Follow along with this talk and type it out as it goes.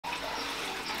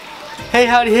Hey,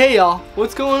 howdy, hey y'all,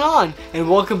 what's going on? And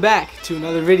welcome back to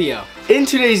another video. In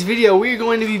today's video, we're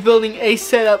going to be building a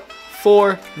setup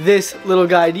for this little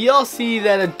guy. Do y'all see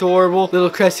that adorable little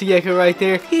Crested Gecko right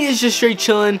there? He is just straight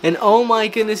chilling, and oh my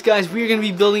goodness guys, we're going to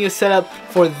be building a setup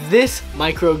for this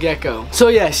micro gecko. So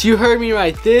yes, you heard me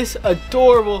right, this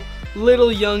adorable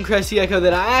little young Crested Gecko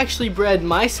that I actually bred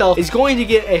myself is going to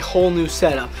get a whole new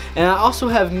setup. And I also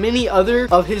have many other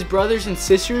of his brothers and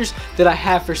sisters that I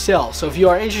have for sale. So if you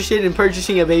are interested in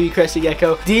purchasing a baby Crested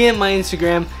Gecko, DM my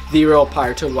Instagram,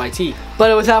 TheRealPirateToadYT.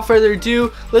 But without further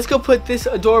ado, let's go put this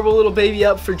adorable little baby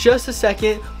up for just a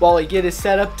second while we get his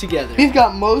setup together. We've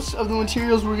got most of the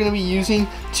materials we're going to be using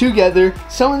together.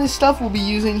 Some of this stuff we'll be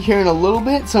using here in a little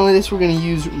bit. Some of this we're going to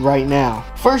use right now.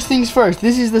 First things first,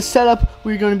 this is the setup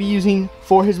we're going to be using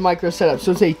for his micro setup.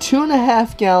 So it's a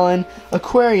 2.5 gallon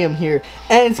aquarium here,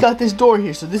 and it's got this door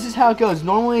here. So this is how it goes.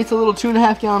 Normally it's a little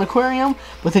 2.5 gallon aquarium,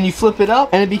 but then you flip it up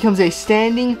and it becomes a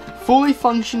standing, fully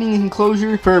functioning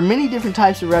enclosure for many different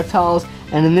types of reptiles,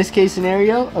 and in this case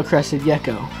scenario, a Crested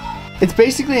Gecko. It's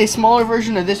basically a smaller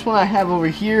version of this one I have over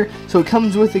here. So it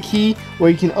comes with a key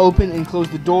where you can open and close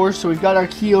the door. So we've got our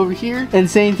key over here, and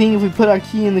same thing, if we put our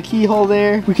key in the keyhole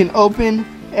there, we can open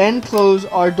and close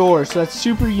our door. So that's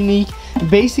super unique.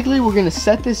 Basically, we're going to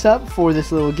set this up for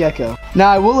this little gecko. Now,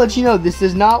 I will let you know, this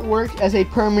does not work as a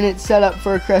permanent setup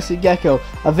for a Crested Gecko.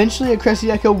 Eventually, a Crested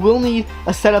Gecko will need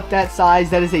a setup that size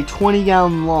that is a 20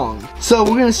 gallon long. So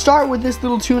we're going to start with this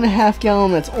little 2.5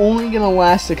 gallon that's only going to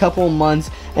last a couple of months,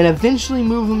 and eventually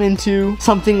move them into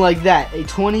something like that, a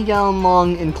 20 gallon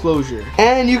long enclosure.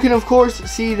 And you can of course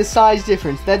see the size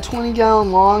difference. That 20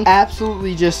 gallon long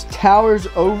absolutely just towers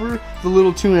over the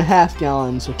little 2.5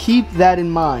 gallon, so keep that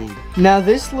in mind. Now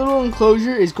this little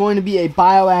enclosure is going to be a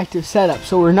bioactive setup,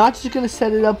 so we're not just going to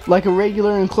set it up like a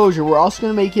regular enclosure, we're also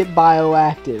going to make it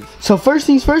bioactive. So first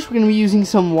things first, we're going to be using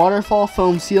some waterfall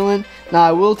foam sealant. Now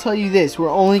I will tell you this, we're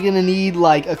only going to need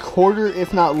like a quarter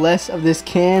if not less of this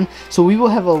can, so we will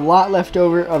have a lot left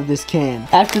over of this can.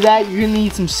 After that, you're going to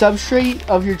need some substrate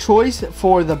of your choice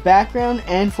for the background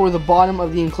and for the bottom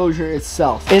of the enclosure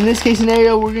itself. In this case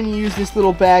scenario, we're going to use this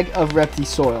little bag of Repti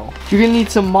soil. You're going to need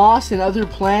some moss and other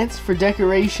plants for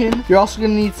decoration. You're also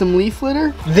going to need some leaf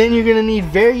litter. Then you're going to need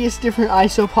various different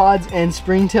isopods and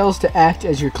springtails to act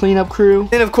as your cleanup crew.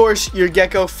 And of course, your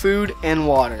gecko food and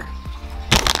water.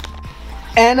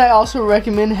 And I also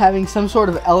recommend having some sort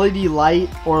of LED light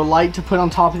or light to put on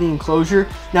top of the enclosure.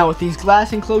 Now with these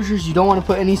glass enclosures, you don't want to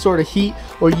put any sort of heat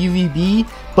or UVB,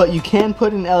 but you can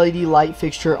put an LED light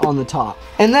fixture on the top.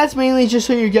 And that's mainly just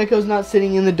so your gecko's not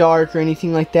sitting in the dark or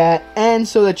anything like that, and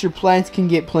so that your plants can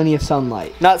get plenty of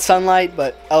sunlight. Not sunlight,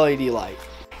 but LED light.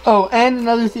 Oh, and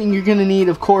another thing you're going to need,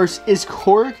 of course, is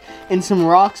cork and some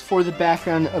rocks for the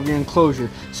background of your enclosure.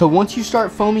 So once you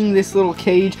start foaming this little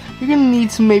cage, you're going to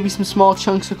need maybe some small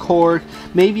chunks of cork,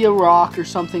 maybe a rock or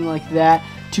something like that,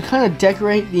 to kind of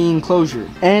decorate the enclosure.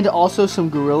 And also some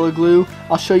Gorilla Glue.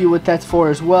 I'll show you what that's for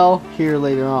as well here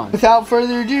later on. Without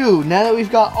further ado, now that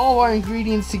we've got all our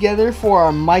ingredients together for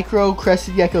our micro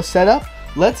Crested Gecko setup,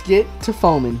 let's get to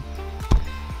foaming.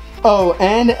 Oh,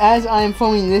 and as I'm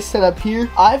foaming this setup here,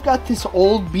 I've got this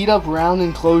old beat up round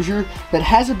enclosure that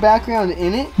has a background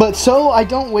in it, but so I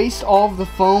don't waste all of the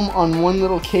foam on one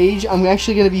little cage, I'm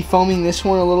actually going to be foaming this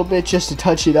one a little bit just to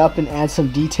touch it up and add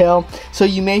some detail, so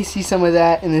you may see some of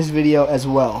that in this video as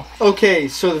well. Okay,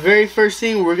 so the very first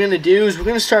thing we're going to do is we're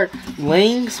going to start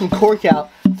laying some cork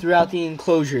out throughout the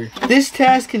enclosure. This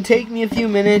task can take me a few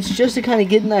minutes just to kind of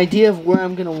get an idea of where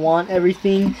I'm going to want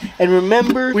everything. And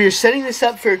remember, we are setting this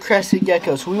up for a Crested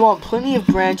Gecko, so we want plenty of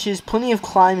branches, plenty of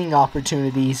climbing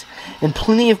opportunities, and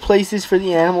plenty of places for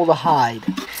the animal to hide.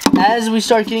 As we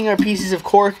start getting our pieces of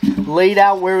cork laid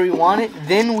out where we want it,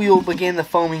 then we will begin the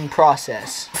foaming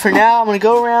process. For now, I'm going to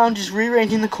go around just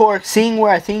rearranging the cork, seeing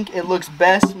where I think it looks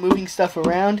best, moving stuff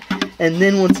around, and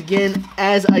then once again,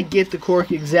 as I get the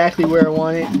cork exactly where I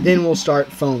want it, then we'll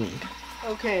start foaming.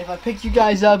 Okay, if I pick you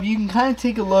guys up, you can kind of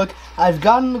take a look. I've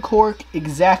gotten the cork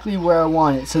exactly where I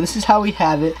want it. So this is how we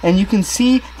have it. And you can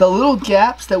see the little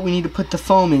gaps that we need to put the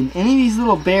foam in. Any of these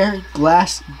little bare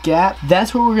glass gaps,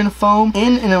 that's where we're going to foam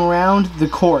in and around the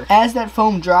cork. As that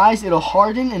foam dries, it'll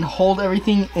harden and hold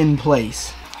everything in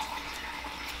place.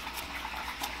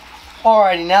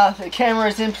 Alrighty, now that the camera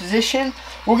is in position,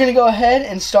 we're going to go ahead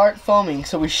and start foaming.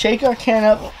 So we shake our can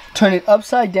up, turn it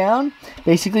upside down,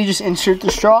 basically just insert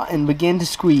the straw and begin to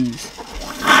squeeze.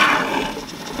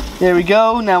 There we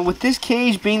go. Now with this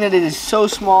cage, being that it is so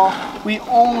small, we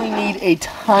only need a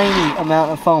tiny amount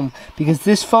of foam because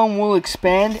this foam will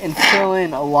expand and fill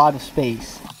in a lot of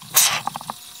space.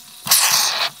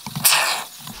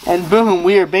 And boom,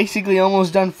 we are basically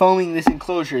almost done foaming this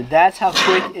enclosure. That's how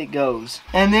quick it goes.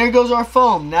 And there goes our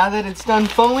foam. Now that it's done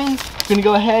foaming, we're gonna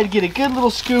go ahead, get a good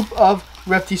little scoop of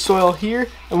Refty soil here,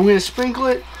 and we're gonna sprinkle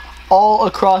it all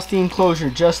across the enclosure,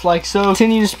 just like so.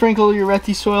 Continue to sprinkle your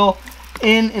Refty soil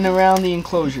in and around the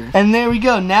enclosure. And there we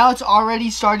go. Now it's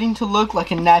already starting to look like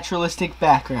a naturalistic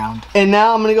background. And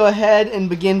now I'm gonna go ahead and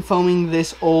begin foaming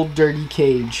this old dirty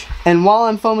cage. And while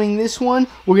I'm foaming this one,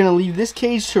 we're gonna leave this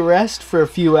cage to rest for a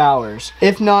few hours,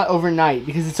 if not overnight,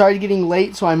 because it's already getting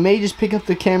late, so I may just pick up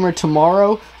the camera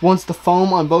tomorrow once the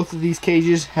foam on both of these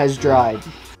cages has dried.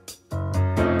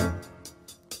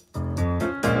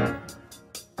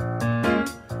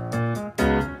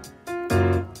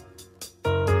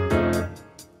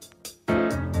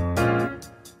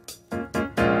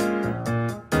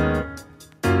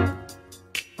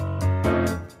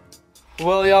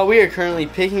 Well, y'all, we are currently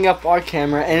picking up our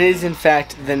camera, and it is in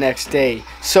fact the next day.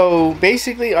 So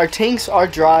basically our tanks are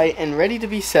dry and ready to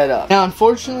be set up. Now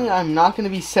unfortunately I'm not going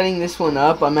to be setting this one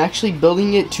up. I'm actually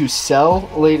building it to sell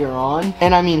later on.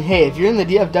 And I mean, hey, if you're in the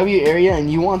DFW area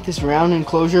and you want this round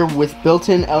enclosure with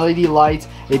built-in LED lights,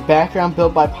 a background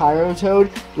built by Pyrotoad,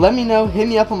 let me know. Hit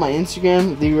me up on my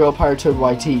Instagram,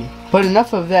 TheRealPyrotoadYT. But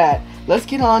enough of that. Let's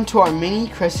get on to our mini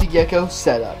Crested Gecko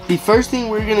setup. The first thing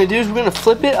we're going to do is we're going to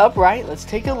flip it upright. Let's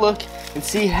take a look and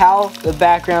see how the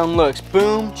background looks.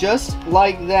 Boom, just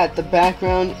like that, the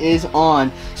background is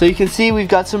on. So you can see we've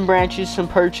got some branches, some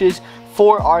perches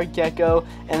for our gecko,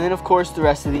 and then of course the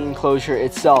rest of the enclosure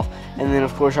itself, and then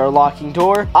of course our locking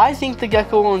door. I think the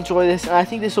gecko will enjoy this, and I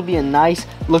think this will be a nice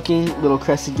looking little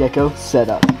Crested Gecko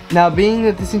setup. Now, being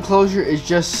that this enclosure is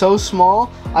just so small,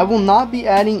 I will not be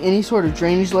adding any sort of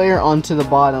drainage layer onto the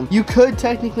bottom. You could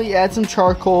technically add some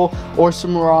charcoal or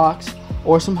some rocks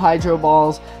or some hydro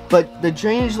balls, but the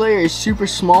drainage layer is super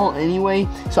small anyway,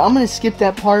 so I'm going to skip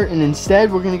that part, and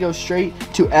instead we're going to go straight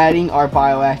to adding our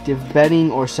bioactive bedding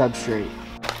or substrate.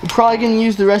 We're probably going to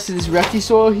use the rest of this Refty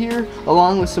soil here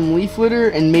along with some leaf litter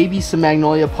and maybe some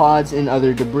magnolia pods and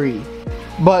other debris.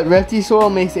 But Refty soil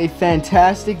makes a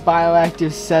fantastic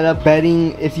bioactive setup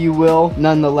bedding, if you will,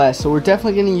 nonetheless. So we're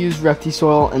definitely going to use Refty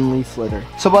soil and leaf litter.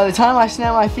 So by the time I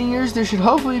snap my fingers, there should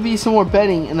hopefully be some more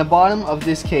bedding in the bottom of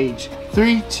this cage.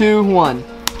 3, 2, 1.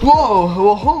 Whoa,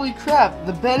 well holy crap,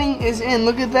 the bedding is in.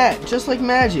 Look at that, just like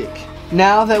magic.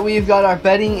 Now that we've got our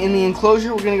bedding in the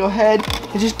enclosure, we're going to go ahead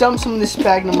and just dump some of this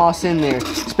sphagnum moss in there.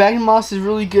 Sphagnum moss is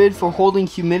really good for holding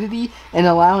humidity and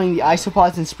allowing the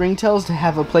isopods and springtails to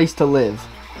have a place to live.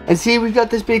 And see, we've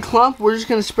got this big clump. We're just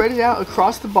going to spread it out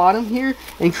across the bottom here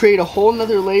and create a whole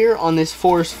nother layer on this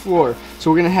forest floor.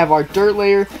 So we're going to have our dirt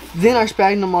layer, then our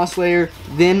sphagnum moss layer,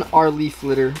 then our leaf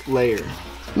litter layer.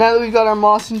 Now that we've got our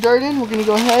moss and dirt in, we're going to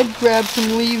go ahead, grab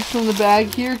some leaves from the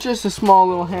bag here, just a small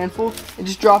little handful, and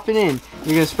just drop it in.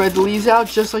 You're going to spread the leaves out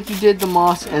just like you did the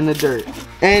moss and the dirt.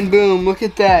 And boom, look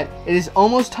at that. It is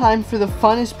almost time for the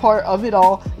funnest part of it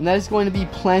all, and that is going to be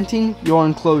planting your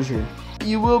enclosure.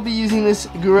 You will be using this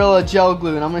Gorilla Gel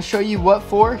Glue, and I'm going to show you what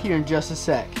for here in just a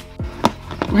sec.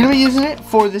 We're going to be using it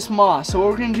for this moss. So what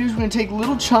we're going to do is we're going to take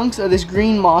little chunks of this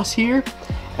green moss here,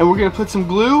 and we're going to put some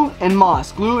glue and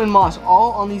moss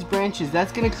all on these branches.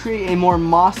 That's going to create a more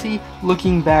mossy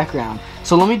looking background.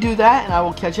 So let me do that, and I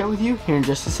will catch up with you here in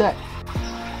just a sec.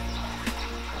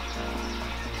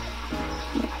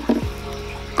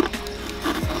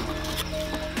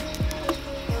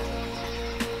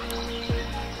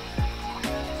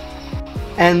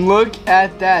 And look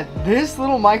at that. This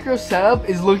little micro setup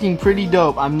is looking pretty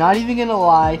dope. I'm not even gonna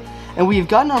lie. And we've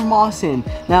gotten our moss in.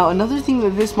 Now another thing that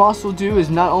this moss will do is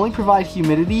not only provide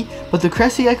humidity, but the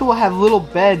Crested Gecko will have little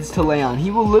beds to lay on. He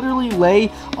will literally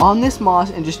lay on this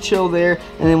moss and just chill there,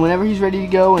 and then whenever he's ready to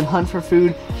go and hunt for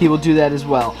food, he will do that as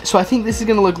well. So I think this is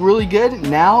going to look really good.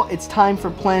 Now it's time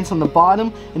for plants on the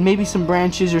bottom and maybe some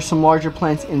branches or some larger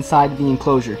plants inside the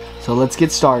enclosure. So let's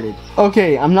get started.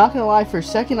 Okay, I'm not going to lie, for a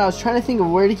second I was trying to think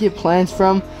of where to get plants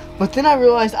from, but then I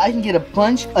realized I can get a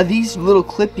bunch of these little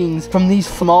clippings from these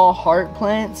small heart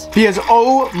plants. Because,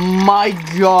 oh my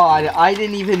god, I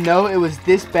didn't even know it was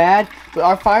this bad. But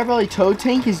our Firebelly Toad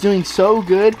tank is doing so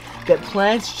good that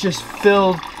plants just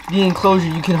filled the enclosure.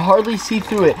 You can hardly see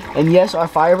through it. And yes, our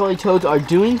Firebelly Toads are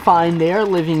doing fine. They are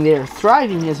living, they are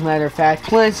thriving, as a matter of fact.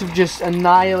 Plants have just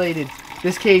annihilated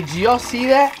this cage. Do y'all see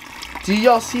that? Do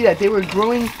y'all see that? They were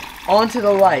growing onto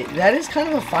the light. That is kind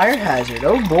of a fire hazard.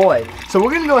 Oh boy. So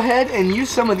we're going to go ahead and use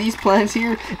some of these plants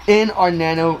here in our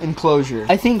nano enclosure.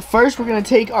 I think first we're going to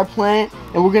take our plant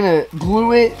and we're going to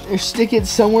glue it or stick it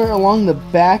somewhere along the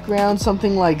background,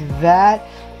 something like that.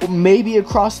 maybe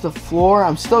across the floor.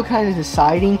 I'm still kind of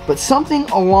deciding, but something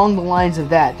along the lines of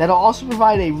that. That'll also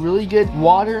provide a really good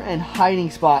water and hiding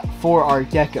spot for our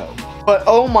gecko. But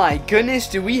oh my goodness,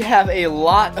 do we have a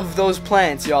lot of those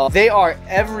plants, y'all. They are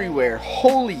everywhere.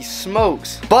 Holy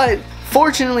smokes. But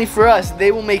fortunately for us,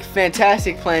 they will make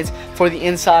fantastic plants for the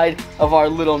inside of our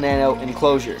little nano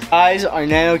enclosure. Guys, our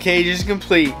nano cage is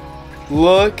complete.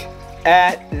 Look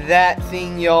at that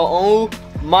thing, y'all. Oh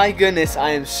my goodness,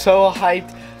 I am so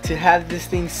hyped to have this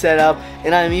thing set up,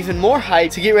 and I'm even more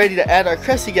hyped to get ready to add our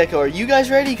Crested Gecko. Are you guys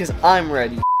ready? Because I'm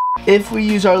ready. If we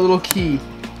use our little key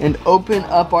and open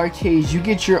up our cage, you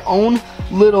get your own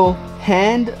little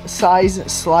hand-sized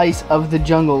slice of the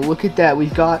jungle. Look at that.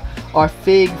 We've got our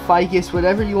fig, ficus,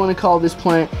 whatever you want to call this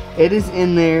plant. It is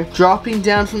in there. Dropping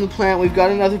down from the plant, we've got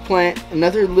another plant,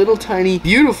 another little tiny,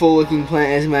 beautiful looking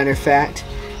plant, as a matter of fact.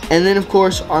 And then of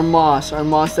course our moss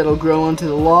that'll grow onto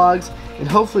the logs and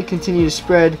hopefully continue to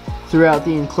spread throughout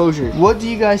the enclosure. What do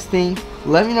you guys think?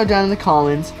 Let me know down in the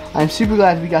comments. I'm super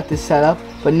glad we got this set up,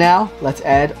 but now let's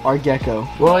add our gecko.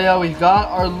 Well, yeah, we've got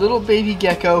our little baby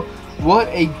gecko. What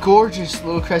a gorgeous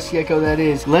little Crested Gecko that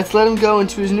is. Let's let him go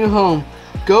into his new home.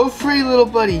 Go free, little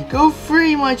buddy. Go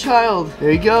free, my child. There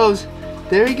he goes.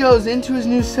 There he goes into his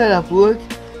new setup. Look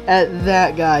at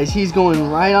that, guys. He's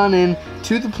going right on in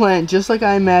to the plant just like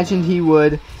I imagined he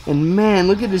would. And man,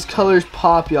 look at his colors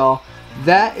pop, y'all.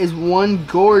 That is one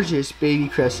gorgeous baby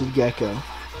Crested Gecko.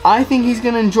 I think he's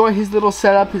going to enjoy his little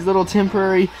setup, his little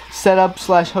temporary setup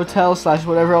slash hotel slash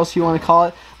whatever else you want to call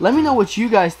it. Let me know what you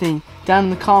guys think down in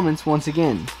the comments once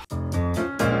again.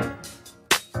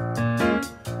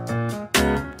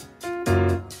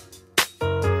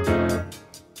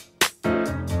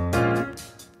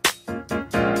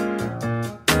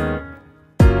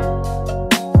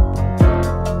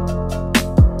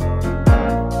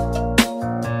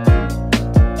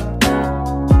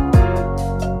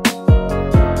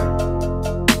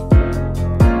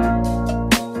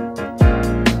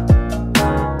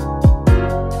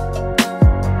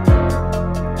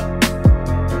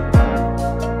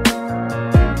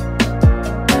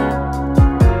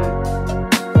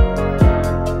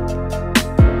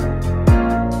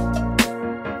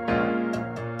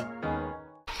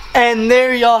 And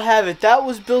there y'all have it. That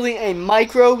was building a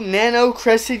micro nano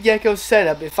Crested Gecko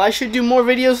setup. If I should do more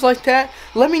videos like that,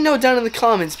 let me know down in the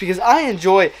comments, because I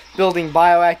enjoy building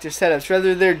bioactive setups,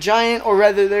 whether they're giant or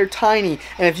whether they're tiny.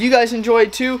 And if you guys enjoy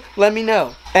it too, let me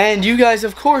know. And you guys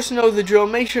of course know the drill.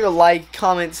 Make sure to like,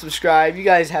 comment, subscribe. You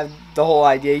guys have the whole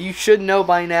idea. You should know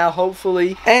by now,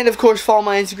 hopefully. And of course follow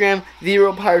my Instagram,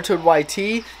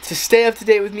 TheRealPyroToadYT, to stay up to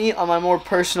date with me on my more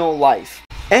personal life.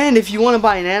 And if you want to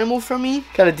buy an animal from me,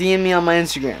 gotta DM me on my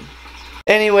Instagram.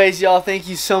 Anyways, y'all, thank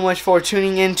you so much for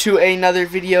tuning in to another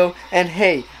video. And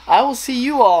hey, I will see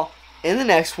you all in the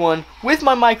next one with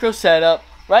my micro setup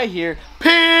right here.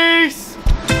 Peace!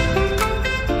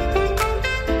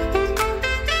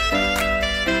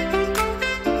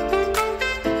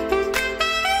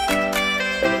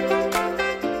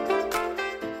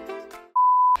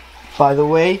 By the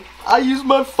way, I use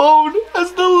my phone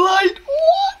as the light.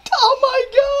 What? Oh my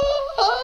god!